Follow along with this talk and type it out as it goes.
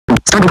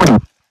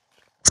everyone.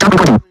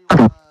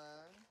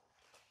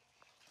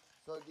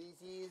 So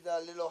this is the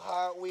little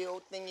Hot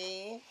Wheel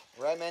thingy,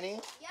 right, Manny?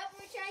 Yep,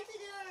 we're trying to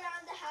do it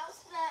around the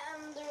house,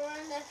 but there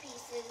weren't enough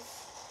pieces.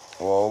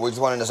 Well, we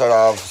just wanted to start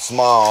off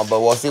small,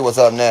 but we'll see what's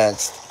up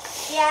next.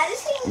 Yeah,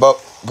 this thing. But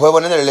put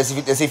one in there. Let's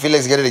see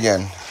Felix get it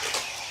again.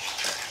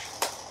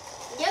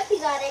 Yep, he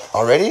got it.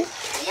 Already?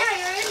 Yeah,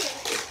 you're ready.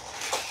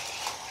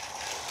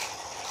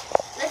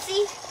 Let's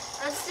see.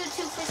 Let's do 2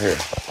 fishes. Here.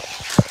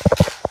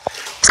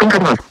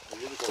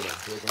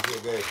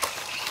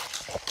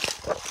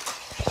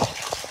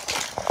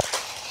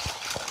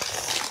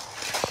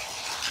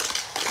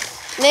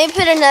 Maybe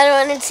put another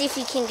one and see if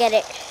we can get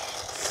it.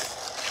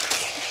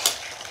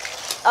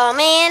 Oh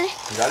man.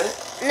 You got it?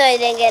 No, I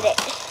didn't get it.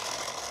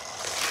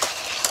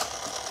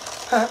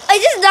 I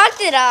just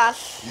knocked it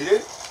off. You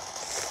did?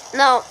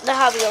 No, the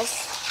Hot Wheels.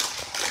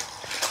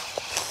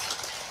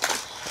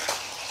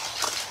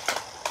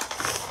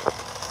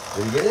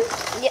 Did you get it?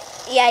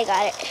 Yeah, I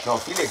got it. No,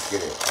 Felix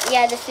get it.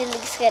 Yeah, the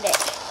Felix get it.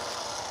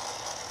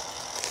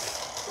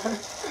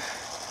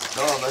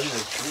 No, imagine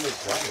if Felix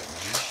got it,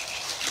 man.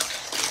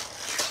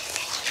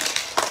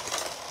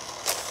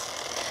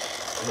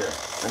 Here,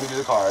 let me do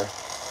the card.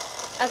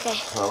 Okay.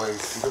 No, wait,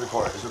 you can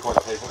record it. Just record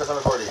it. Hey, focus on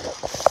recording.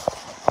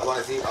 I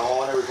want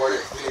to record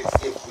it.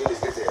 Felix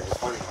gets it. It's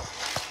funny.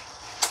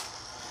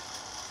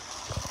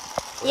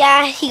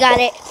 Yeah, he got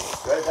it.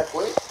 Got it that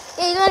quick?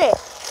 Yeah, you got it.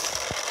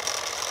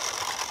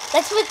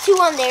 Let's put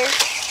 2 on there.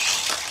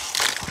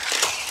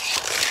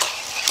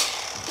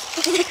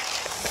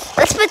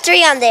 Let's put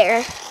 3 on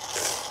there.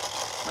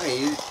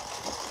 Hey,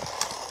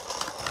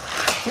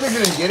 Felix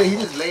didn't get it. He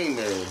just laying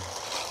there.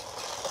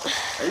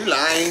 Are you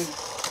lying?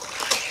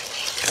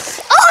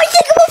 Oh, I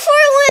took it before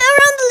it went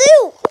around the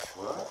loop.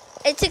 What?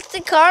 I took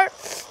the car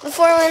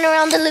before it went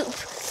around the loop.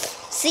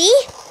 See?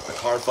 The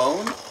car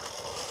phone?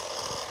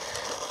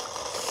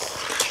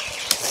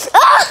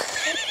 Ah!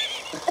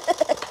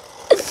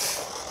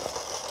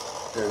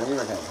 Here, let me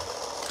right hand.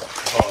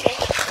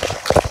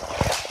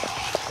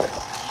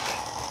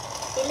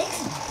 Felix?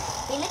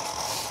 Felix?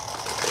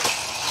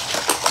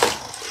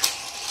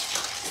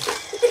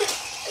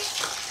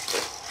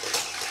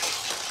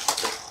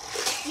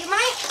 You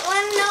might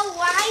want to know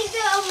why the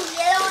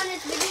yellow one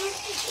is missing,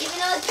 even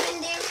though it's been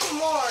there for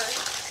more.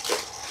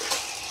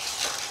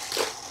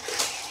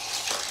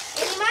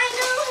 And you might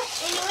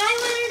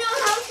want to know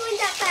how it's going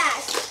that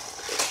fast.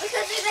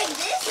 Because it's like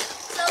this,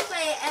 so if I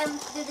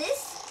do this,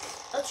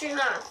 I'll turn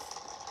off.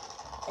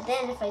 And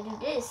then if I do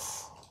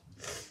this,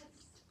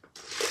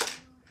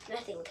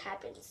 nothing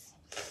happens.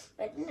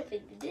 But then if I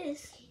do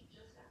this,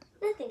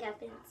 nothing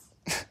happens.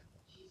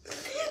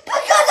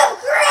 Because I'm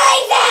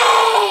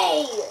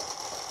crazy!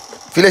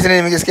 Felix didn't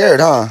even get scared,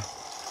 huh?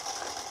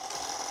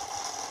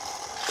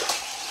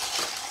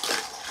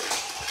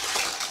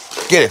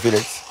 Get it,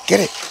 Felix. Get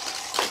it.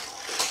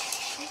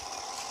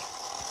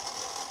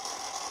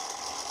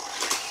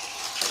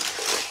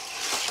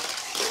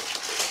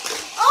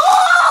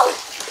 Oh!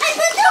 I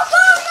put 2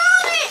 balls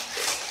on it!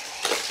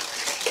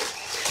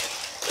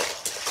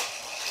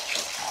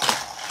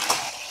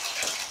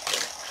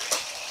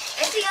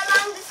 Let's see how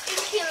long this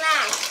thing can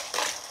last.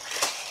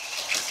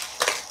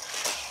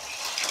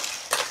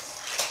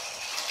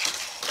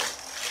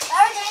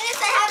 While we're doing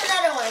this, I have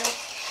another one.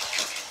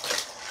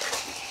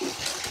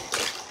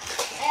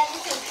 I have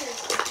this one too.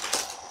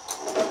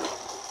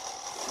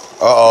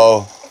 Uh-oh.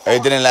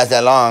 It didn't last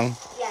that long.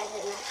 Yeah, I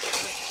did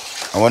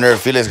not. I wonder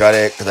if Felix got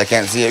it, because I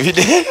can't see if he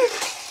did.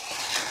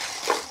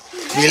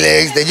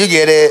 Felix, did you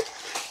get it?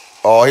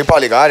 Oh, he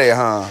probably got it,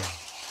 huh?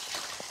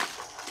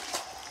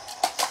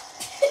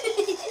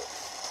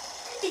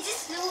 It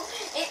just flew.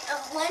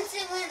 Once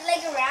it went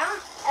like around,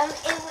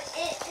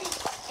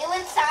 it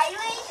went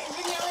sideways, and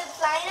then it went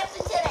flying up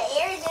into the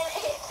air, and then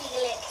it hit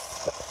Felix.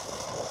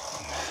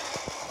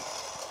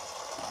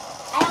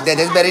 That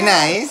is very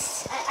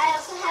nice. I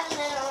also have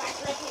another one,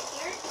 like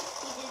here.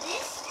 You do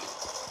this,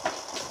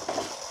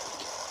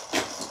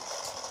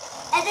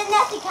 and then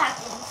nothing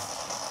happens.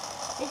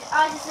 It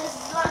all just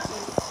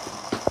launches.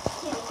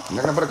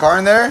 You're going to put a car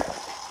in there?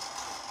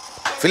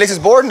 Felix is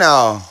bored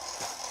now.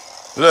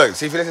 Look,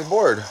 see, Felix is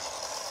bored.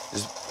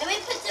 Let me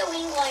put the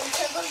wing one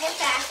so it'll go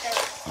faster.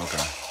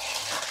 Okay.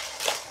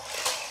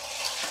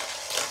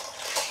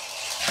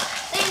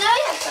 So you know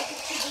you have something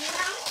to do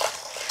now?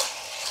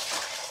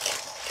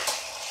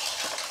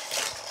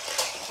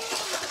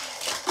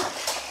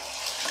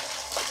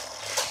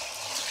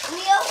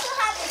 We also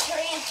have a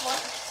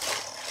transport.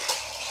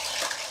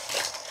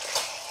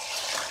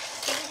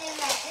 Put it in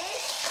like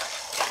this.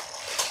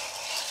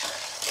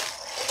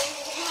 And then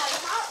you're gonna have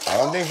a hot I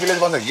don't think Felix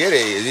wants to get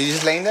it. Is he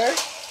just laying there?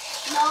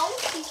 No,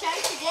 he's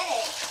trying to get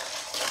it.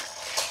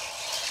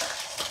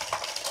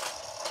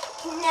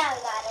 Now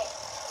we got it.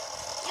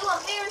 You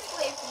want fair and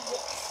square for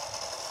this.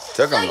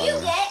 Took So him you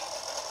long. get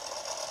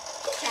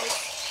this one.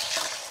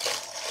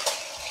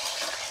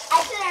 I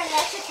put our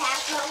electric half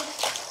mode.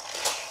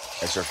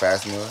 Extra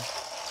fast move.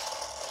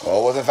 Well,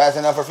 it wasn't fast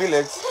enough for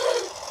Felix.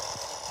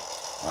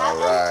 All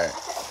right.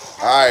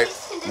 All right.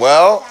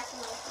 Well,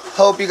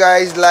 Hope you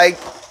guys like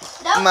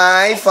Nope,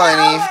 my it's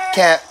funny not over.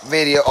 cat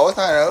video. Oh, it's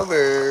not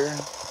over.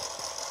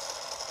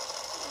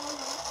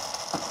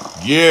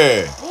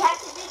 Yeah. We have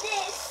to do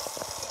this.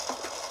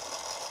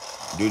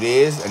 Do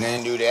this and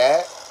then do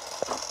that.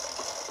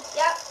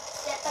 Yep,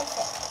 step by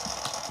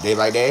step. Day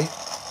by day.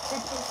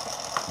 Step by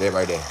step. Day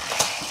by day.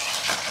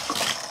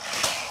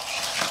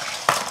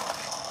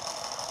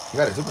 You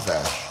got it super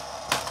fast.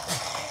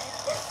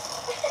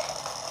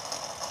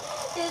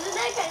 Isn't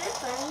that kind of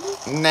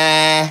funny?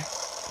 Nah.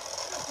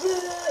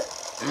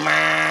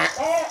 Meh.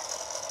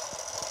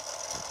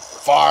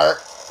 Fart.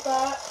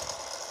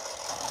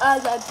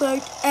 As I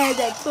put.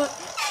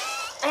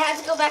 I have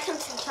to go back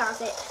into the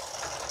closet.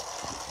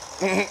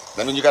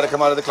 That means you gotta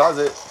come out of the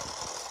closet.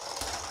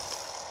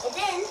 And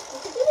then we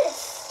can do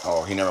this.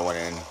 Oh, he never went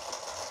in.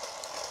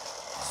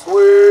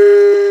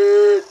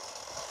 Sweet.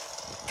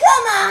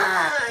 Come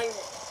on!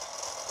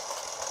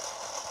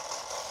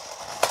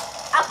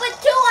 I'll put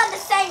 2 on the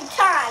same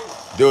time.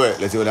 Do it.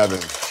 Let's see what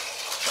happens.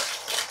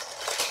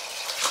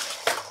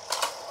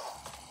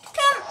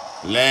 Come.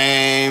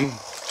 Lame.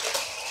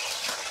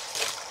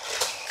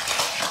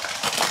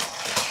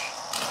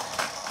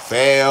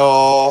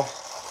 Fail.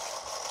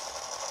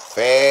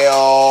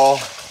 Fail.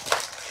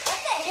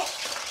 That's it.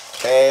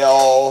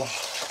 Fail.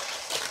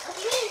 What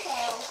do you mean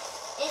fail?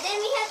 And then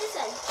we have this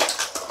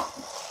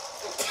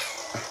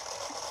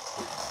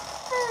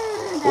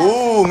one.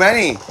 Ooh,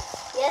 Manny.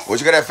 Yes. What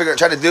you gotta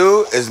try to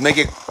do is make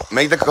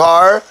the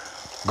car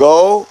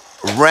go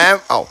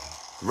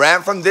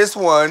ramp from this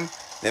one,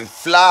 then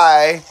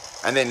fly,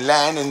 and then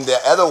land in the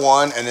other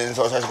one, and then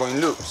so it starts going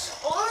loops.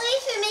 Only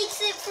if it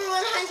makes it for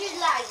 100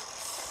 likes.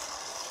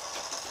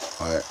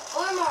 Alright.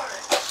 Or more.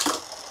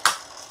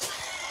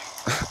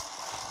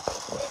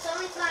 It's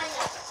only flying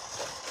up.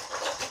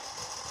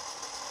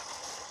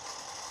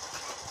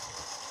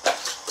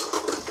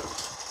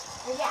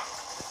 Yeah.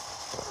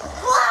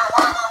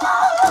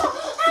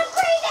 I'm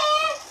crazy!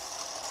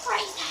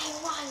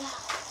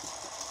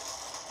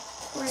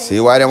 See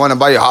why I didn't want to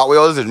buy you Hot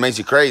Wheels? It makes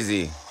you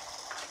crazy.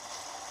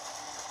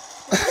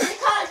 They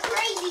call it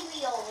crazy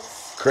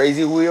wheels.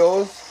 Crazy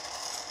wheels?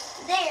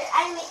 There,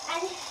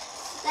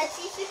 let's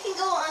see if it can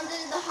go under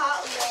the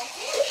Hot Wheel.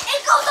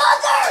 It goes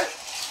under!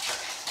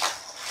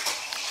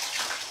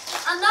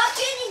 I'm not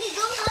kidding, it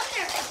goes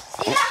under.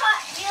 See that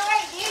Hot Wheel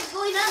right there is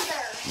going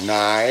under.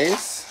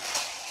 Nice.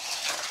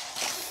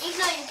 Even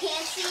though you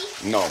can't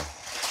see. No.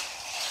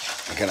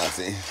 I cannot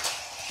see.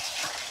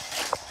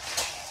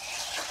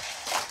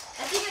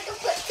 Let's see if I can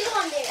put 2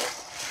 on there.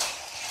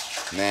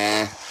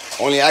 Nah.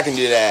 Only I can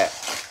do that.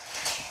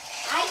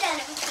 I've done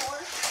it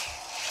before.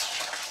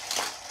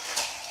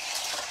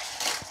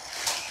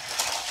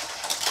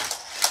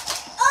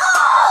 Oh!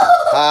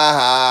 Ha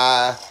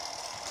ha.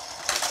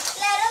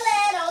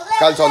 Little,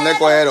 Calzón de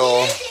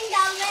cuero. dancing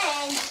down the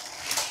end.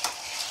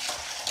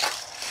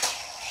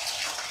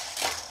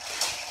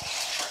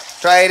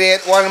 Try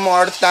it one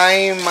more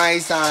time, my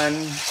son.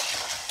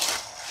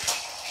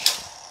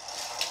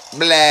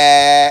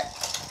 Blah.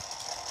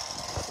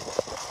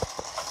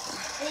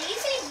 Did you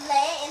say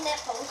bleh in that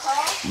phone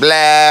call?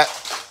 Blah.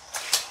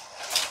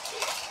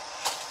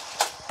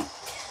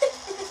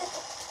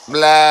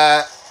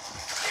 Blah.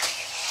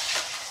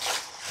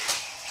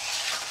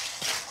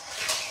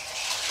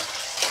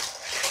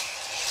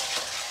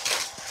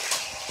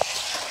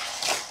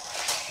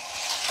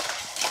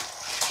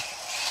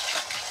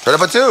 Try to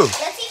put 2. Let's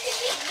see if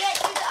we can get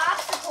through the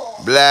obstacle.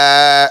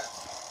 Blah.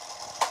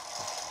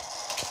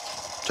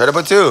 Try to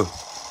put 2. Oh,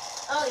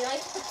 you want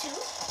to put 2?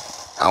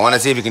 I want to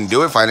see if you can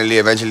do it finally,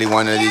 eventually,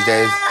 one of these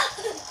days.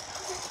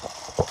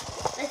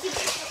 Let's see if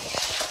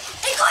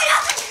it's going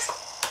out the...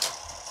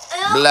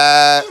 Oh,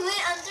 Blah.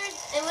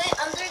 It went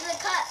under the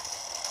cup.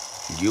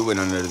 You went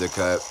under the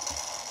cup.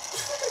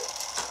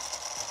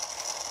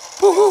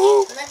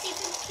 Let's see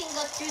if it can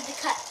go through the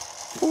cup.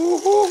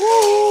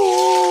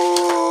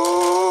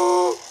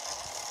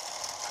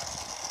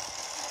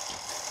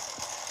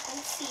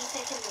 Let's see if I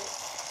can do it.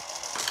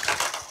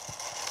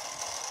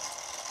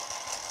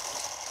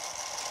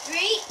 3,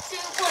 2,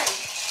 1.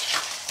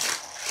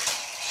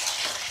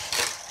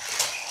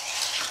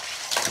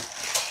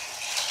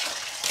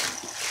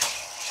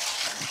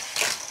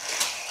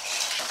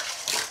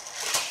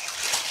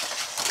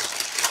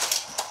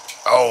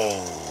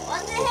 Oh.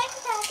 What the heck,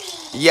 Papi?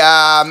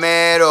 Ya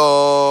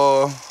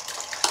mero.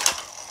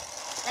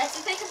 Let's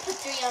see if I can put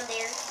 3 on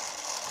there.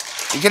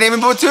 You can't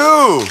even put 2.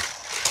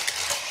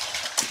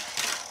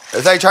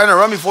 It's like trying to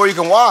run before you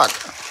can walk.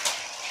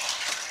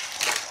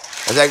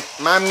 It's like,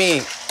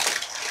 Mommy,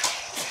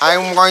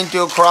 I'm going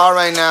to crawl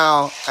right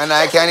now and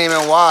I can't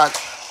even walk,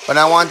 but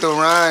I want to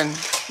run.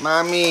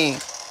 Mommy.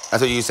 That's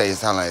what you say. It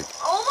sound like.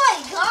 Oh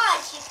my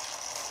gosh.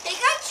 They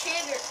got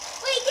triggered.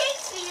 Wait,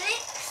 thanks,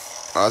 Felix.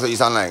 Oh, that's what you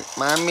sound like.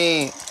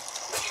 Mommy,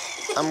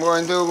 I'm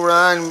going to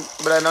run,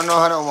 but I don't know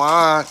how to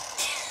walk.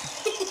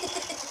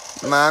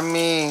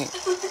 Mommy.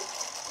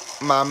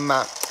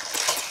 Mama.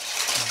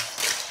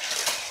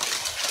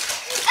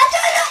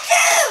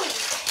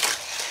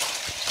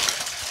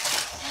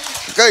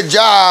 Good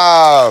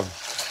job.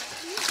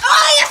 Oh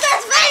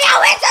now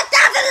it's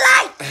 1,000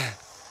 likes.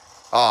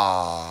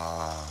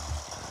 Aww.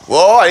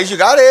 Whoa, at least you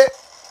got it.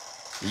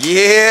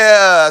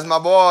 Yeah, that's my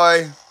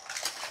boy.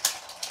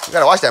 You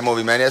gotta watch that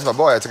movie, man. That's my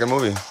boy. That's a good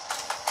movie. Wait,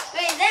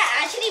 is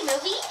that actually a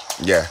movie?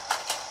 Yeah.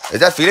 Is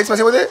that Felix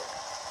messing with it?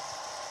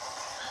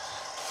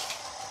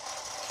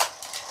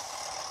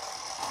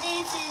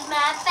 This is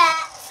my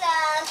fat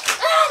son.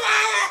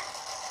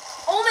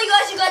 Oh my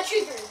gosh, you got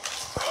triggered.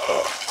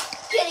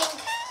 Kidding.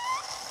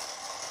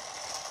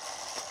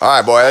 All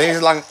right, boy. I think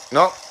it's long.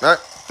 No. I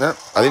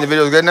think the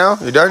video is good now.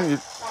 You done?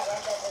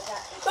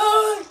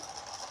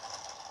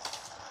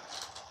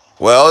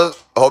 Well,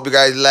 I hope you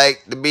guys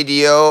liked the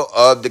video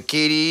of the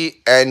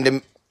kitty and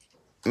the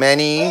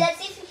Manny. Wait, let's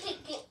see if we can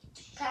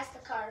get past the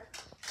car.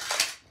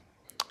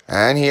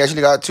 And he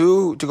actually got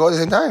two to go at the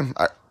same time.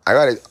 I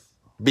got it.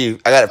 I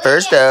got it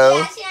first Yeah, though.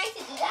 yeah, actually, I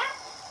could do that.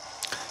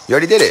 You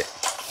already did it.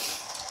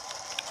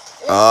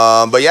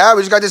 But yeah,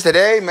 we just got this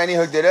today. Manny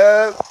hooked it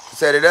up,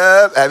 set it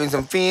up, having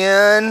some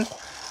fun.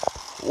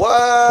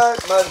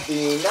 What must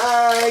be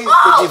nice?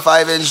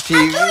 55-inch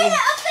TV. I'm doing it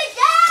upside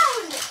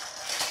down.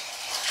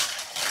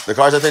 The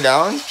car's upside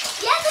down? Yeah,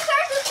 the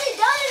car's upside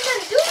down and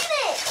I'm doing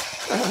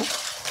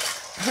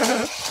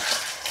it.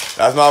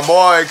 That's my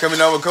boy coming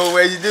up with cool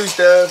ways to do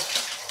stuff.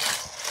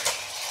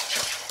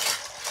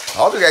 I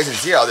hope you guys can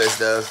see all this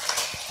stuff.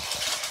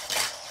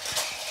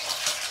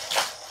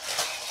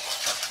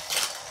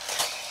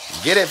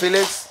 Get it,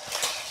 Felix?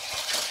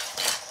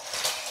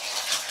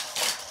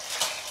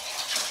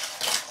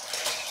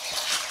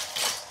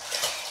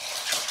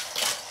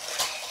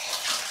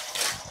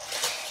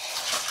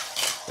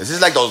 This is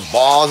like those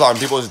balls on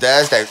people's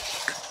desks that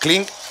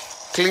clink,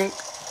 clink,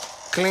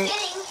 clink,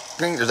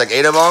 clink. There's like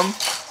 8 of them.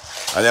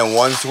 And then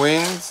one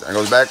swings and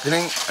goes back,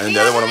 clink. And then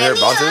the other one over here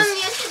bounces.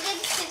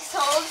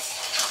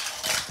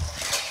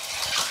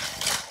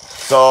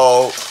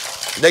 So,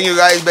 thank you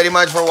guys very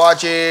much for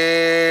watching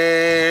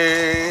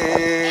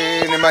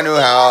in my new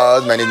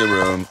house, my new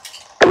room.